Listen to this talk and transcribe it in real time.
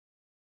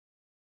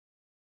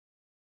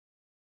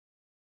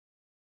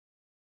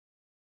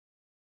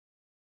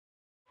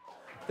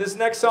This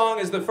next song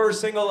is the first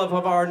single of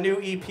our new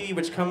EP,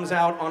 which comes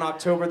out on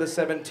October the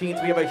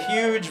 17th. We have a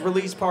huge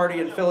release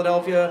party in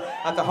Philadelphia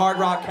at the Hard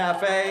Rock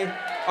Cafe.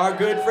 Our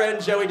good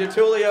friend Joey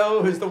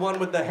DeTulio, who's the one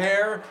with the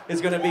hair, is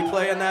going to be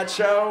playing that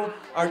show.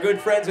 Our good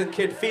friends at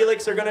Kid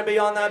Felix are going to be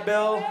on that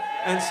bill.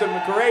 And some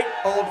great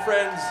old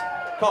friends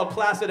called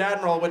Placid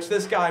Admiral, which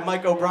this guy,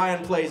 Mike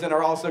O'Brien, plays in,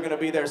 are also going to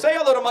be there. Say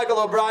hello to Michael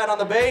O'Brien on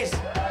the bass.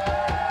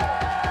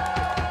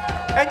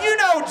 And you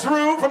know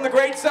Drew from the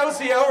Great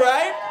Socio,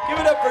 right? Give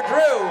it up for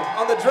Drew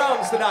on the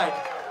drums tonight.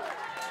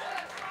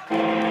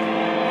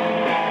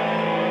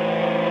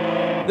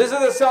 This is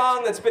a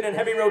song that's been in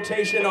heavy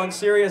rotation on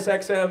Sirius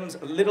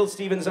XM's Little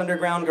Steven's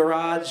Underground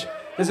Garage.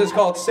 This is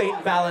called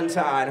Saint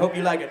Valentine. Hope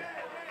you like it.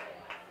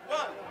 1,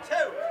 2,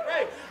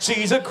 3.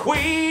 She's a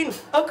queen,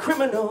 a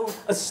criminal,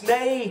 a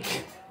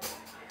snake.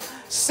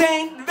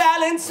 Saint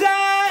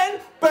Valentine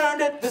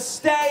burned at the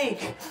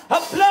stake. A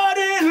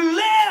bloody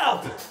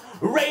lip.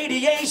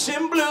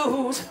 Radiation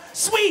blues,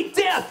 sweet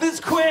death is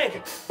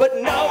quick, but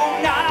no,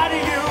 not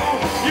you.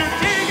 You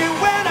dig it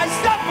when I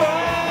suffer.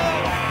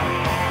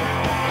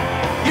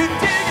 You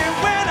dig it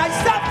when I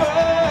suffer.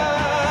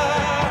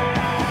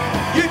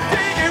 You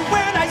dig it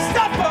when I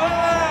suffer.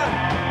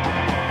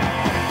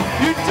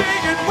 You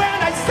dig it when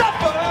I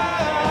suffer.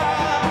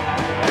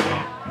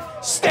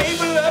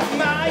 Staple up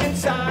my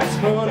insides,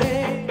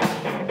 honey.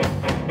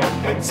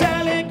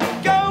 Metallic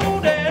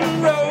gold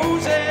and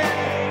roses.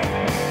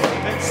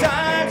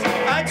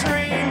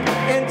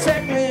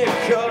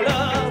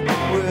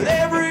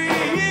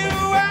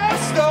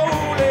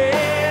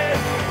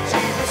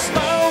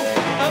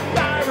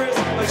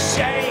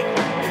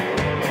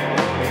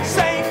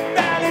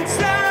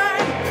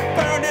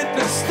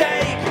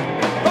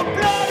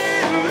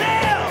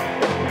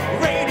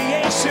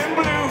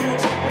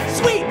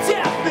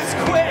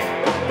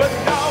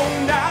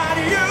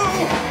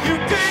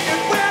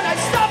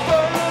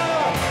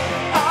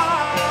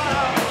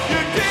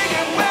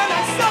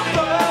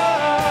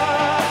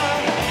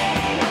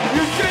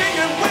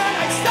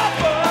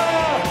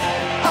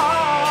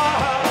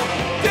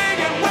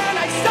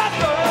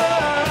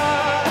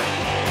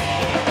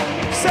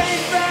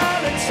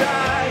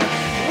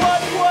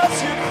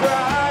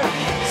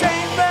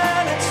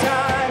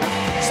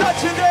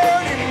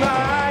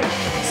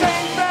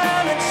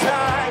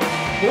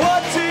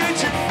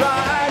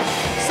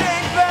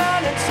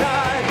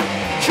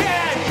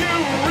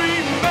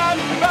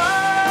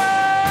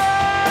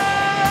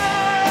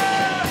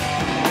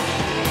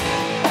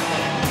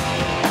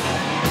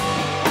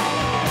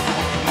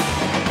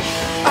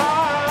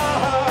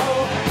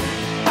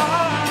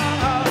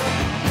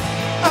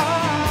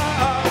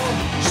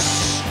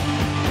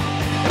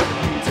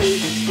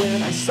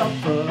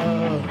 Suffer.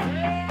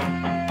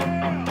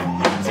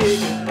 You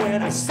dig it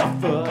when I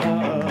suffer.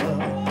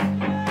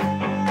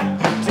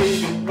 You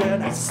dig it when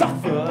I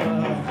suffer.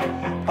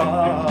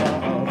 Oh,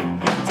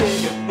 you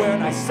dig it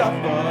when I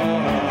suffer.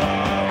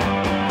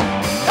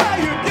 Oh,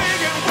 you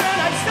dig it when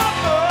I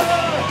suffer.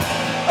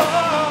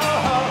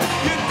 Oh,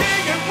 you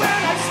dig it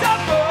when I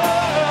suffer.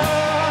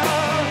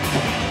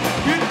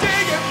 You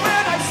dig it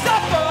when I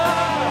suffer.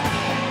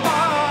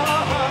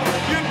 Oh,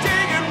 you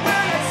dig it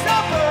when I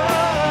suffer.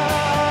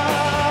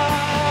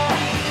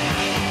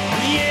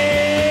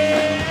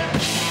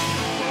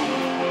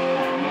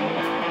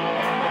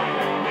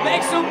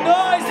 Make some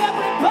noise,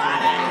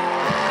 everybody!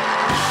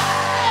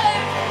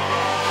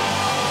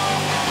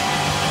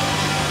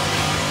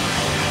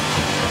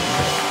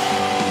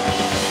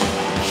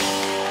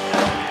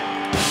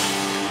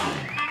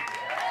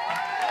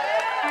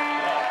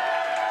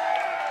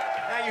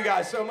 Thank you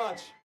guys so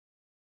much.